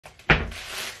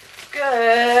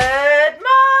Good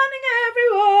morning,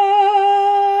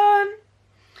 everyone.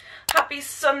 Happy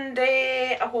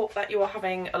Sunday. I hope that you are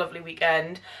having a lovely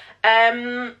weekend.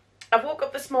 I woke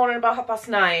up this morning about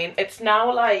 9:30. It's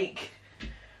now like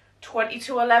 20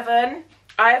 to 11.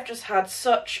 I have just had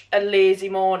such a lazy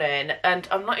morning, and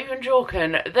I'm not even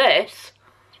joking. This,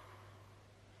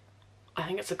 I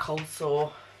think it's a cold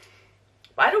sore.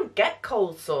 But I don't get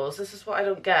cold sores. This is what I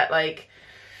don't get. Like,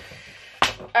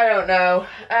 I don't know.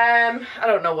 I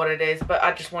don't know what it is, but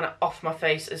I just want it off my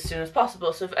face as soon as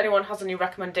possible. So if anyone has any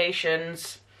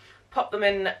recommendations, pop them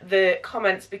in the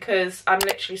comments, because I'm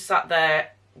literally sat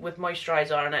there with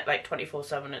moisturiser on it like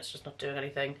 24/7. It's just not doing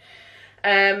anything.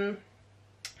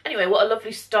 Anyway, what a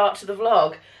lovely start to the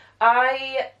vlog.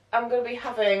 I am going to be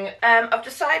having, I've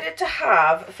decided to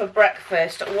have for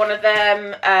breakfast one of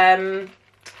them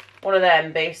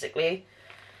basically.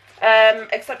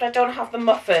 Except I don't have the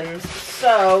muffins,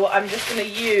 so I'm just going to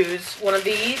use one of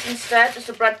these instead, just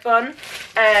a bread bun.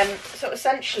 So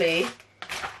essentially,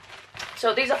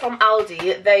 these are from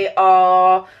Aldi. They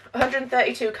are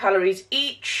 132 calories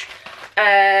each.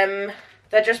 They're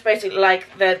just basically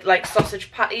like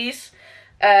sausage patties.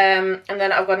 And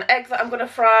then I've got an egg that I'm going to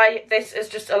fry. This is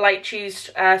just a light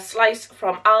cheese slice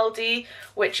from Aldi,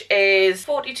 which is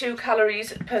 42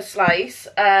 calories per slice.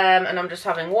 And I'm just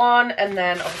having one. And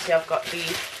then obviously I've got the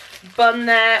bun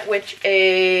there, which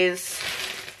is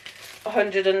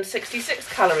 166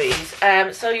 calories.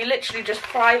 So you literally just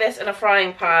fry this in a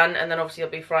frying pan, and then obviously you'll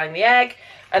be frying the egg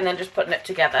and then just putting it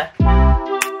together.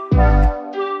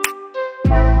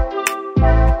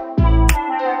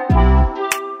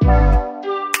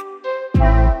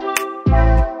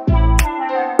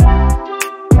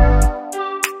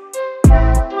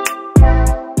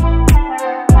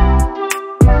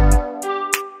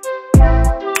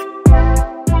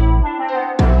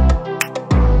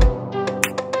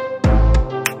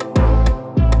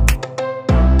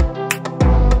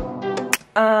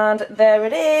 And there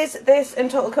it is. This in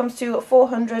total comes to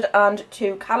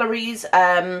 402 calories,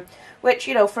 which,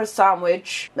 you know, for a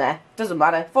sandwich, doesn't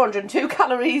matter. 402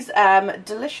 calories,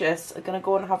 delicious. I'm gonna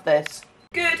go and have this.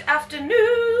 Good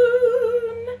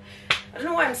afternoon. I don't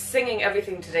know why I'm singing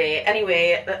everything today.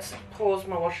 Anyway, let's pause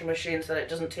my washing machine so that it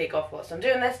doesn't take off whilst I'm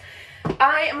doing this.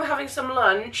 I am having some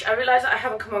lunch. I realise that I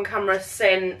haven't come on camera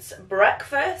since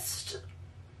breakfast.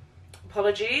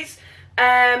 Apologies.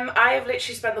 I have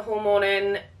literally spent the whole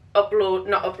morning editing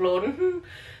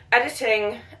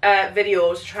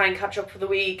videos to try and catch up for the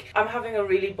week. I'm having a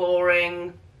really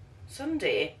boring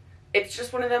Sunday. It's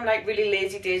just one of them like really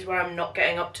lazy days where I'm not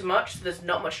getting up to much, so there's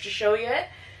not much to show you.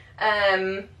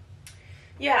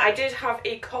 Yeah, I did have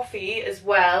a coffee as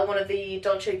well, one of the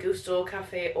Dolce Gusto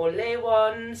Cafe au Lait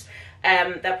ones.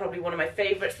 They're probably one of my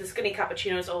favourites. The skinny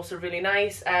cappuccino is also really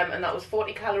nice, and that was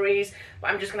 40 calories. But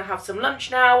I'm just going to have some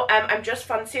lunch now. I'm just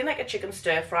fancying like a chicken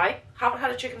stir fry. Haven't had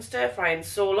a chicken stir fry in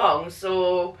so long,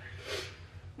 so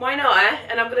why not, eh?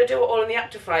 And I'm going to do it all in the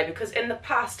Actifry, because in the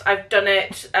past I've done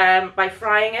it by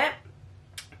frying it,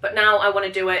 but now I want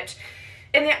to do it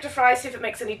in the Actifry, see if it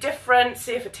makes any difference,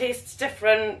 see if it tastes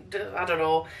different. I don't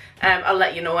know. I'll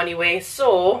let you know anyway.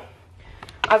 So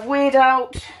I've weighed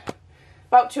out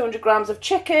about 200 grams of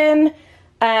chicken.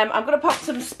 I'm going to pop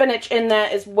some spinach in there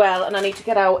as well, and I need to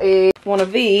get out one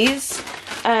of these.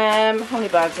 How many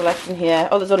bags are left in here?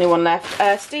 Oh, there's only one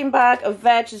left. Steam bag of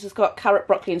veg. This has got carrot,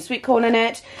 broccoli and sweet corn in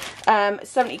it.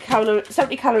 70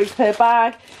 calories per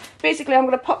bag. Basically, I'm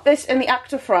going to pop this in the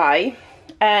Actifry.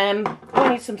 I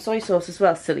need some soy sauce as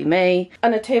well, silly me.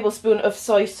 And a tablespoon of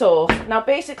soy sauce. Now,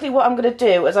 basically what I'm going to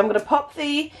do is I'm going to pop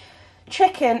the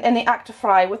chicken in the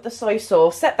Actifry with the soy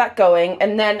sauce, set that going,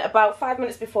 and then about 5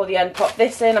 minutes before the end, pop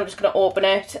this in. I'm just going to open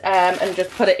it and just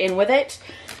put it in with it,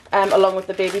 along with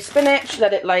the baby spinach,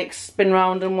 let it like spin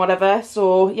round and whatever.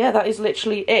 So yeah, that is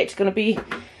literally it. It's going to be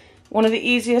one of the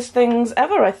easiest things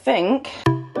ever, I think.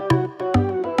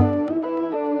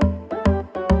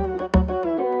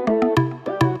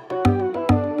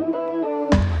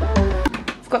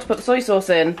 Forgot to put the soy sauce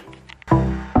in.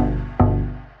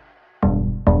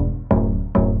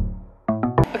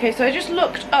 Okay, so I just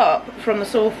looked up from the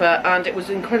sofa and it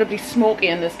was incredibly smoky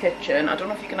in this kitchen. I don't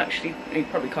know if you can actually, you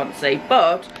probably can't see,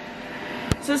 but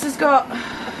so this has got,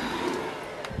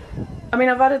 I mean,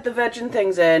 I've added the veg and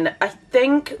things in. I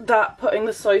think that putting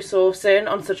the soy sauce in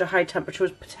on such a high temperature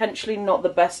was potentially not the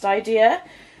best idea.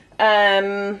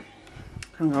 Hang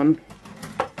on.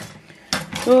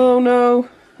 Oh no.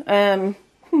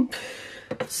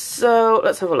 So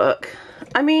let's have a look.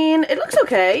 I mean, it looks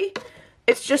okay.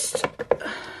 It's just,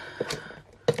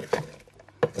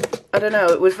 I don't know,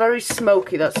 it was very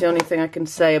smoky, that's the only thing I can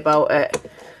say about it.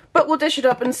 But we'll dish it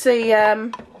up and see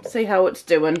how it's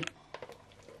doing.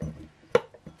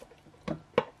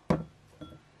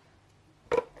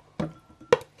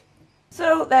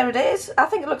 So there it is. I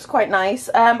think it looks quite nice.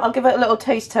 I'll give it a little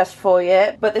taste test for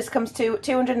you. But this comes to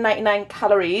 299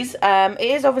 calories. It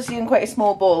is obviously in quite a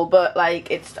small bowl, but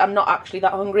like I'm not actually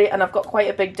that hungry, and I've got quite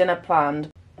a big dinner planned.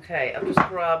 Okay, I've just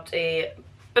grabbed a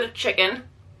bit of chicken.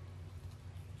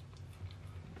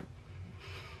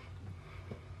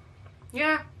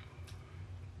 Yeah.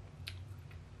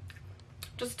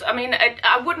 Just, I mean,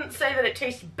 I wouldn't say that it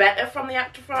tastes better from the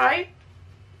Actifry,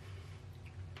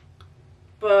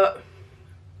 but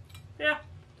yeah,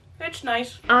 it's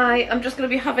nice. I am just going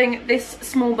to be having this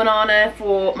small banana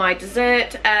for my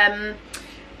dessert. I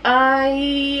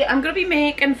am going to be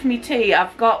making for me tea.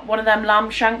 I've got one of them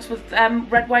lamb shanks with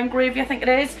red wine gravy, I think it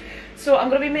is. So I'm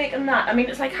going to be making that. I mean,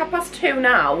 it's like 2:30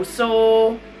 now,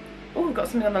 so... Oh, we've got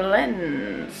something on the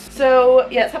lens. So,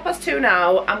 yeah, it's 2:30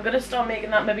 now. I'm going to start making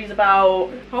that maybe it's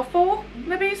about 4:30,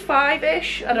 maybe it's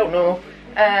 5-ish. I don't know.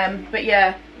 But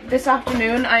yeah, this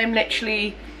afternoon I am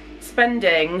literally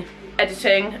spending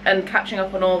editing and catching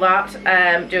up on all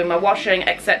that, doing my washing,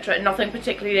 etc. Nothing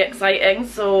particularly exciting,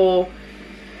 so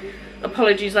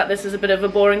apologies that this is a bit of a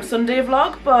boring Sunday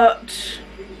vlog, but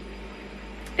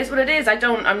it's what it is.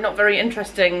 I'm not very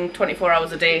interesting 24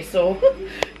 hours a day, so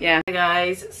yeah. Hey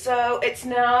guys, so it's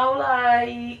now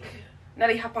like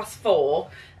nearly 4:30.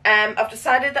 I've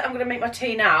decided that I'm going to make my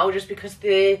tea now just because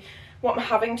what I'm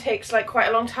having takes like quite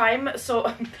a long time.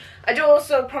 So I do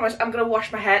also promise I'm going to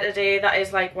wash my hair today. That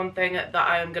is like one thing that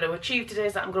I am going to achieve today,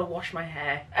 is that I'm going to wash my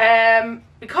hair.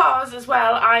 Because as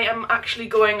well, I am actually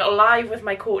going live with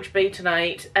my Coach B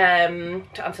tonight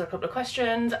to answer a couple of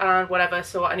questions and whatever.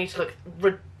 So I need to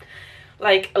look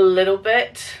like a little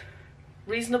bit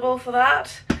reasonable for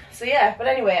that. So yeah, but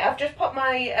anyway, I've just put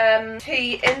my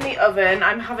tea in the oven.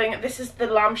 This is the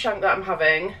lamb shank that I'm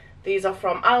having. These are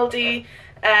from Aldi.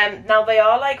 Now they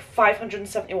are like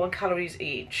 571 calories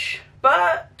each,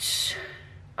 but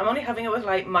I'm only having it with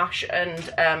like mash and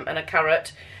a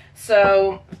carrot.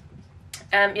 So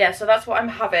yeah, so that's what I'm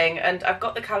having, and I've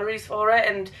got the calories for it,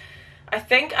 and I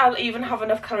think I'll even have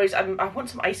enough calories. I want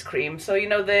some ice cream, so you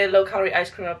know the low calorie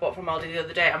ice cream I bought from Aldi the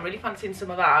other day. I'm really fancying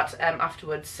some of that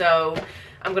afterwards, so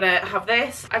I'm gonna have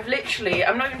this. I'm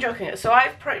not even joking, so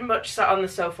I've pretty much sat on the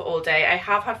sofa all day. I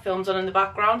have had films on in the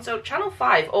background, so Channel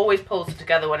 5 always pulls it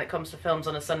together when it comes to films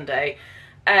on a Sunday.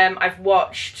 I've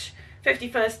watched 50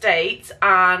 First Dates,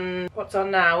 and what's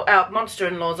on now?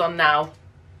 Monster-in-Law's on now.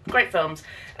 Great films.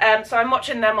 So I'm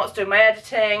watching them whilst doing my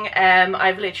editing.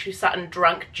 I've literally sat and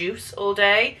drank juice all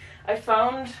day. I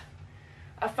found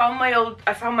my old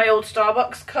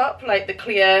Starbucks cup, like the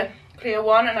clear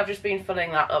one, and I've just been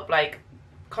filling that up like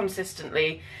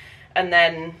consistently, and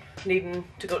then needing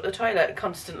to go to the toilet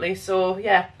constantly. So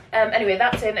yeah. Anyway,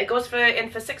 that's in. It goes in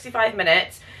for 65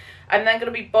 minutes. I'm then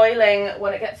going to be boiling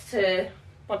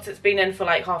once it's been in for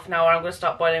like half an hour. I'm going to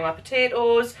start boiling my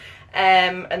potatoes.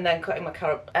 And then cutting my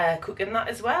carrot, cooking that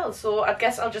as well. So I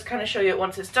guess I'll just kind of show you it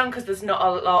once it's done, because there's not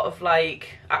a lot of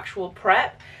like actual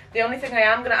prep. The only thing I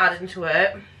am going to add into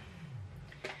it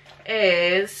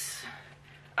is,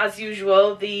 as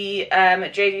usual, the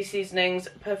JD Seasonings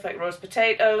Perfect Roast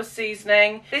Potato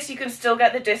Seasoning. This you can still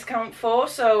get the discount for,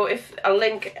 so if a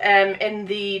link in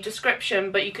the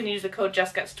description, but you can use the code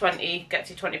JessGets20, gets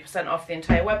you 20% off the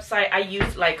entire website. I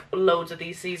use like loads of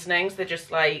these seasonings. They're just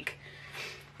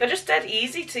dead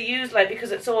easy to use, like,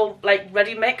 because it's all like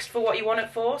ready mixed for what you want it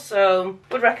for, so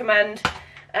would recommend.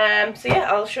 So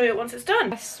yeah, I'll show you it once it's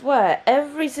done. I swear,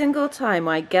 every single time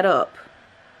I get up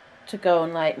to go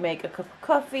and like make a cup of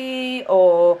coffee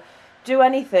or do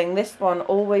anything, this one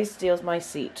always steals my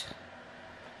seat.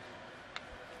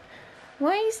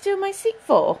 Why are you stealing my seat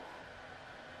for?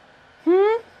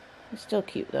 It's still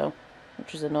cute though,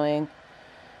 which is annoying,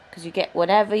 because you get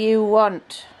whatever you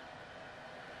want.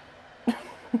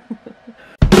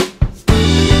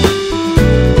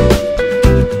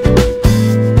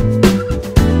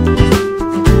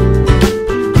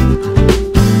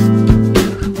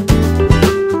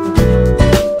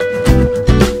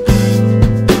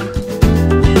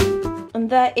 And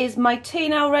there is my tea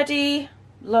now ready.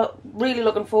 Really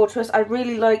looking forward to it. I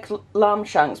really like lamb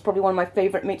shanks, probably one of my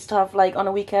favourite meats to have like on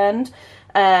a weekend.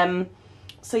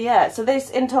 So yeah, so this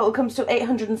in total comes to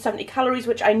 870 calories,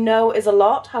 which I know is a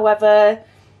lot. However,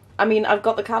 I mean, I've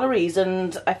got the calories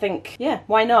and I think, yeah,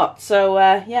 why not? So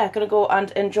yeah, gonna go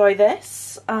and enjoy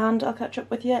this, and I'll catch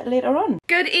up with you later on.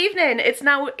 Good evening, it's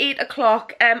now 8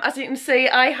 o'clock. As you can see,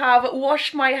 I have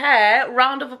washed my hair.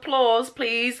 Round of applause,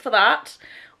 please, for that.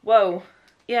 Whoa,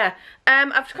 yeah.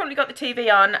 I've currently got the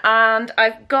TV on, and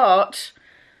I've got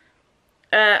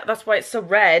That's why it's so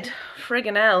red.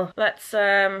 Friggin' hell. Let's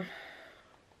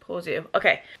pause you.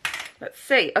 Okay. Let's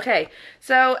see. Okay,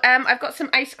 so I've got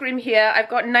some ice cream here. I've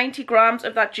got 90 grams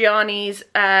of that Gianni's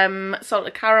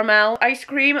salted caramel ice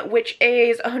cream, which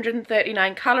is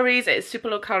 139 calories. It is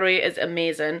super low calorie. It's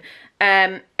amazing.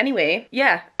 Anyway,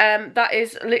 yeah, that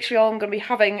is literally all I'm going to be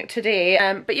having today.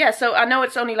 But yeah, so I know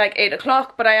it's only like 8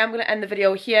 o'clock, but I am going to end the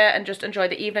video here and just enjoy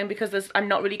the evening because I'm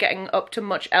not really getting up to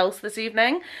much else this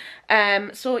evening.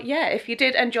 So yeah, if you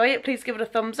did enjoy it, please give it a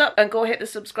thumbs up and go hit the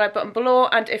subscribe button below.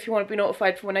 And if you want to be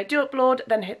notified for when I do upload,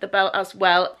 then hit the bell as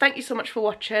well. Thank you so much for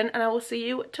watching, and I will see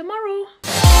you tomorrow.